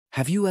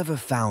Have you ever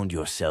found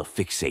yourself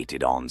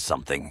fixated on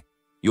something?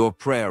 Your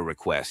prayer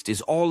request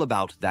is all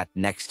about that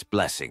next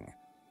blessing,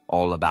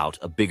 all about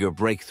a bigger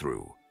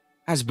breakthrough.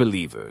 As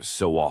believers,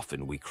 so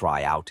often we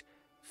cry out,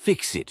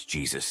 "Fix it,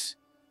 Jesus."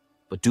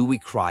 But do we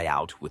cry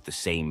out with the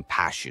same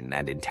passion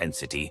and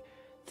intensity,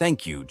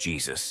 "Thank you,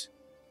 Jesus"?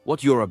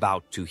 What you're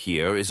about to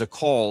hear is a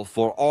call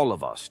for all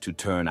of us to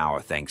turn our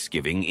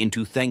thanksgiving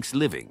into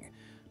thanks-living,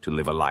 to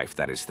live a life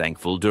that is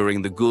thankful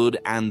during the good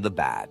and the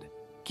bad.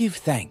 Give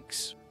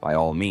thanks. By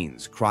all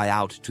means, cry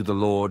out to the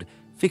Lord,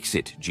 "Fix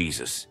it,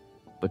 Jesus."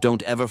 But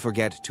don't ever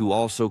forget to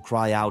also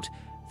cry out,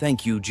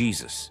 "Thank you,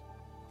 Jesus."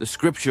 The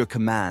scripture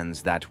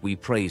commands that we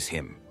praise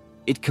him.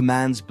 It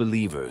commands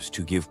believers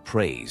to give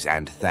praise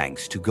and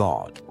thanks to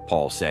God.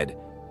 Paul said,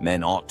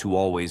 "Men ought to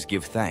always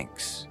give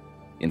thanks."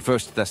 In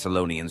 1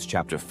 Thessalonians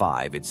chapter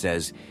 5, it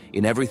says,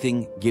 "In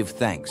everything give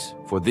thanks,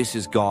 for this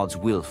is God's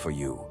will for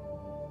you."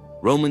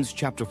 Romans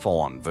chapter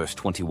 4, verse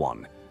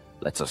 21,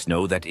 lets us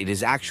know that it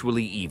is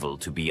actually evil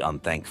to be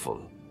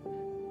unthankful.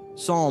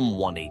 Psalm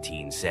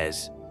 118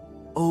 says,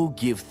 "Oh,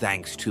 give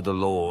thanks to the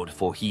Lord,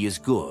 for he is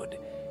good.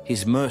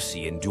 His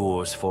mercy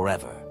endures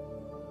forever."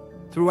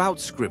 Throughout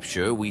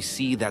Scripture, we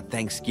see that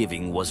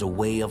thanksgiving was a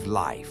way of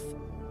life.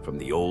 From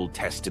the Old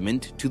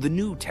Testament to the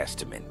New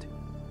Testament,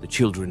 the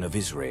children of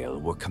Israel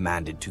were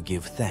commanded to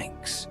give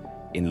thanks.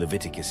 In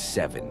Leviticus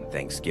 7,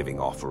 thanksgiving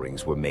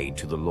offerings were made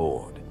to the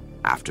Lord.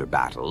 After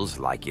battles,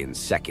 like in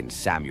 2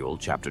 Samuel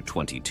chapter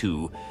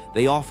 22,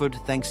 they offered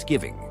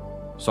thanksgiving.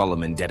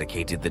 Solomon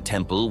dedicated the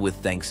temple with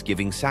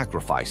thanksgiving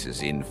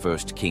sacrifices in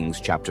 1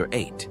 Kings chapter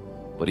 8.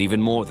 But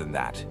even more than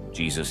that,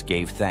 Jesus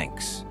gave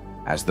thanks.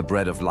 As the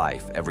bread of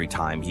life, every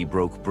time he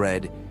broke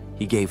bread,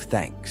 he gave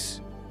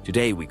thanks.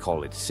 Today we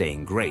call it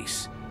saying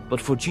grace, but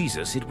for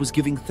Jesus it was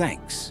giving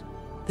thanks.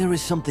 There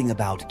is something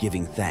about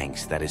giving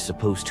thanks that is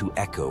supposed to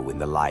echo in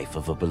the life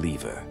of a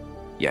believer.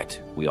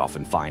 Yet, we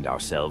often find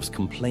ourselves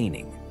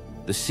complaining.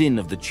 The sin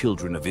of the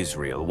children of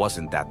Israel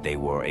wasn't that they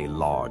were a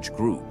large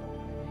group.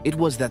 It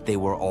was that they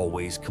were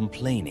always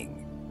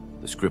complaining.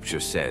 The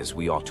scripture says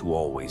we ought to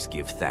always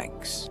give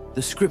thanks.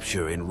 The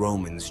scripture in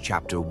Romans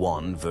chapter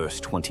 1, verse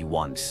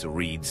 21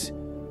 reads,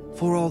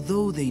 "For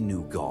although they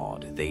knew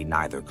God, they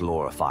neither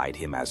glorified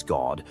him as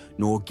God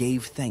nor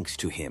gave thanks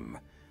to him,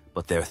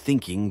 but their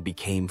thinking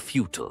became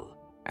futile,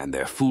 and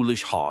their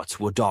foolish hearts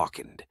were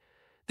darkened."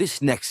 This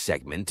next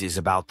segment is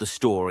about the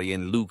story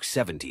in Luke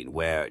 17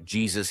 where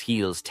Jesus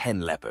heals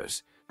 10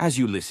 lepers. As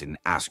you listen,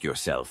 ask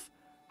yourself,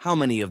 how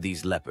many of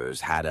these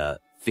lepers had a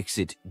 "Fix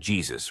it,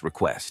 Jesus"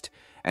 request,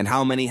 and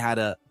how many had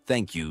a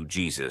 "Thank you,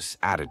 Jesus"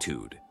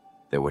 attitude?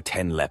 There were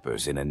 10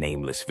 lepers in a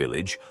nameless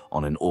village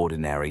on an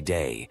ordinary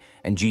day,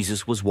 and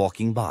Jesus was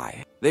walking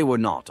by. They were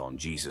not on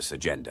Jesus'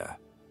 agenda.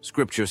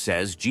 Scripture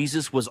says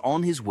Jesus was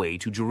on his way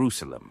to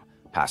Jerusalem,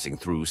 passing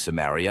through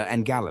Samaria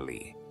and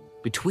Galilee.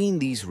 Between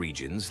these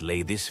regions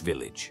lay this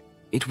village.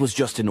 It was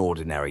just an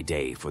ordinary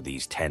day for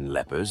these 10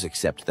 lepers,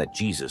 except that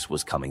Jesus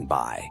was coming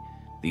by.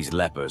 These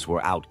lepers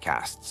were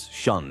outcasts,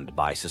 shunned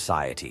by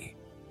society.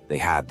 They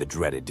had the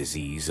dreaded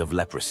disease of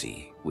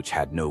leprosy, which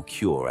had no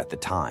cure at the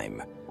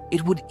time.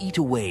 It would eat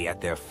away at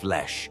their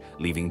flesh,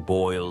 leaving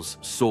boils,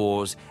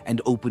 sores,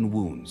 and open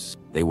wounds.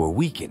 They were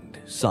weakened,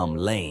 some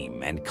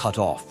lame, and cut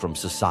off from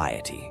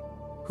society.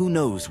 Who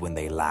knows when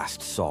they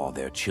last saw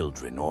their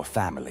children or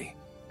family?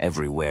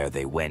 Everywhere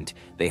they went,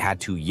 they had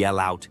to yell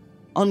out,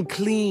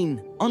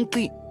 "Unclean!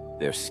 Unclean!"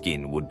 Their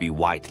skin would be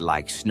white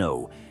like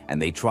snow,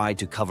 and they tried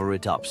to cover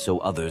it up so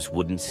others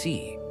wouldn't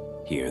see.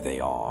 Here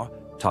they are,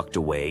 tucked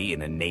away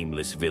in a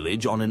nameless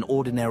village on an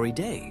ordinary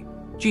day.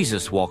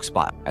 Jesus walks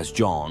by. As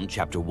John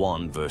chapter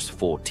 1 verse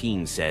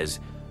 14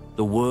 says,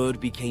 "The Word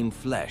became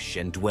flesh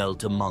and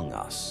dwelt among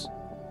us."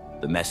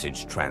 The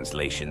Message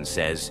translation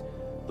says,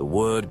 "The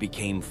Word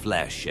became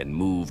flesh and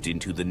moved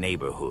into the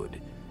neighborhood."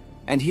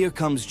 And here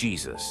comes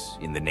Jesus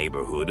in the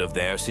neighborhood of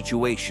their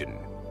situation.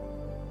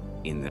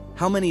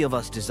 How many of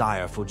us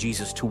desire for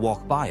Jesus to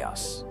walk by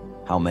us?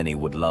 How many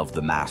would love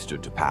the Master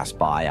to pass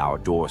by our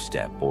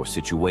doorstep or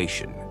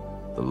situation?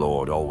 The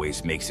Lord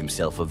always makes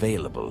himself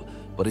available,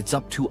 but it's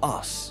up to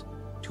us,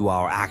 to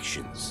our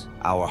actions,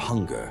 our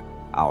hunger,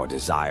 our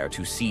desire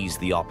to seize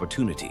the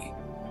opportunity.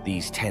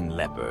 These 10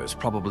 lepers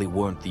probably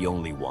weren't the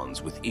only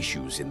ones with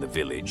issues in the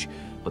village,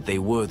 but they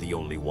were the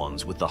only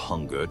ones with the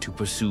hunger to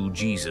pursue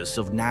Jesus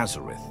of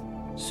Nazareth.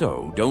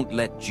 So don't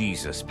let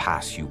Jesus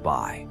pass you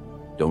by.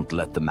 Don't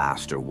let the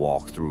Master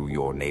walk through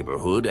your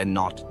neighborhood and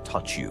not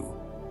touch you.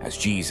 As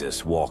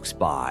Jesus walks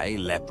by,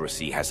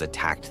 leprosy has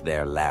attacked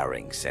their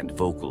larynx and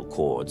vocal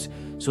cords,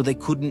 so they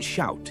couldn't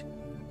shout.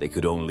 They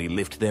could only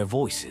lift their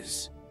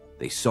voices.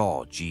 They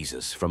saw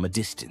Jesus from a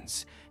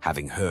distance,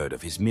 having heard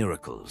of his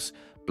miracles.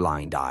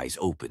 Blind eyes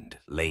opened,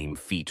 lame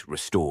feet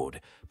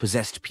restored,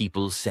 possessed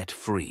people set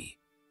free.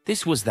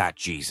 This was that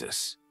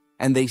Jesus,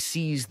 and they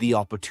seized the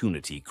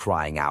opportunity,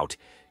 crying out,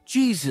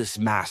 "Jesus,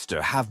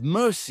 Master, have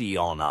mercy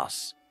on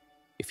us."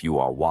 If you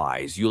are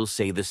wise, you'll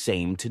say the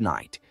same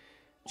tonight.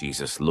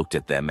 Jesus looked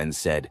at them and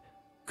said,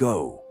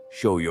 "Go,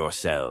 show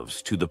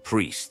yourselves to the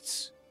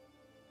priests."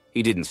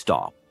 He didn't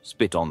stop.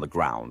 spit on the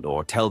ground,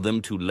 or tell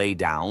them to lay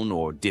down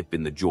or dip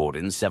in the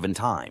Jordan 7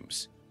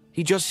 times.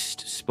 He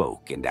just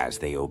spoke, and as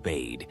they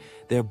obeyed,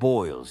 their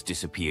boils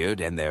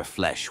disappeared and their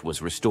flesh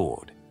was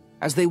restored.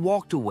 As they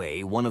walked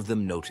away, one of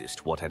them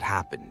noticed what had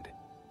happened.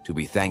 To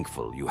be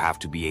thankful, you have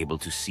to be able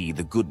to see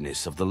the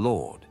goodness of the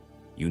Lord.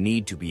 You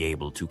need to be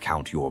able to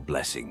count your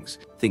blessings.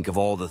 Think of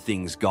all the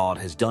things God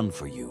has done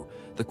for you,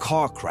 the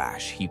car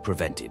crash He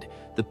prevented,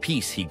 the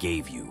peace He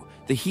gave you,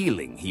 the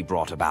healing He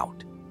brought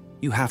about.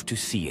 You have to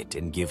see it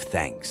and give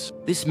thanks.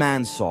 This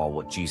man saw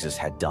what Jesus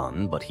had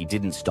done, but he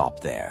didn't stop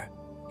there.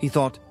 He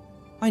thought,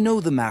 I know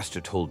the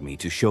Master told me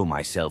to show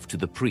myself to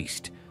the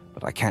priest,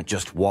 but I can't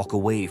just walk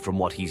away from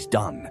what he's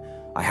done.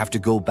 I have to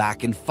go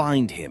back and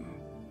find him.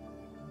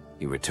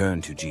 He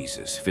returned to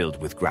Jesus, filled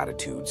with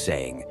gratitude,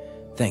 saying,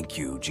 Thank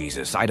you,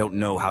 Jesus. I don't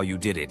know how you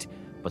did it,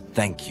 but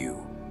thank you.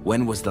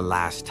 When was the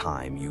last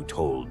time you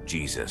told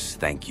Jesus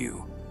thank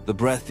you? The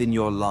breath in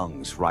your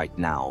lungs right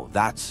now,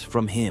 that's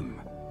from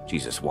him.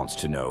 Jesus wants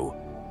to know,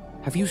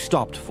 have you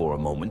stopped for a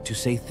moment to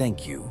say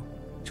thank you?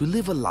 To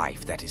live a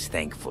life that is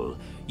thankful,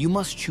 you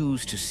must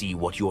choose to see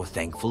what you're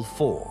thankful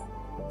for.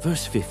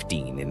 Verse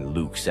 15 in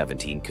Luke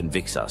 17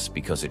 convicts us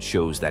because it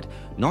shows that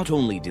not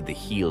only did the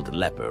healed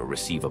leper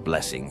receive a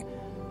blessing,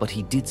 but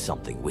he did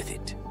something with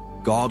it.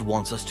 God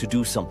wants us to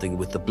do something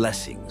with the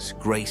blessings,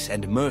 grace,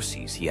 and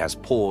mercies he has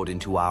poured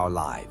into our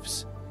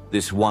lives.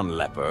 This one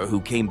leper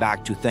who came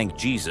back to thank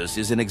Jesus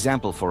is an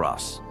example for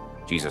us.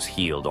 Jesus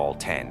healed all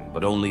 10,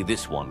 but only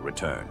this one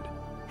returned.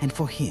 And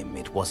for him,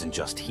 it wasn't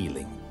just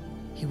healing.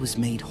 He was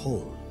made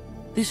whole.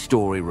 This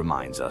story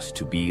reminds us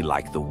to be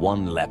like the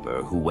one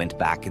leper who went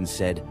back and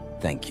said,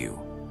 thank you.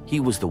 He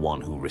was the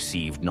one who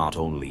received not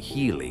only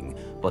healing,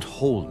 but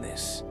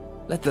wholeness.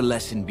 Let the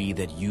lesson be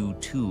that you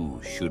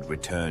too should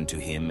return to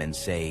him and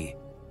say,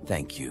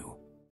 thank you.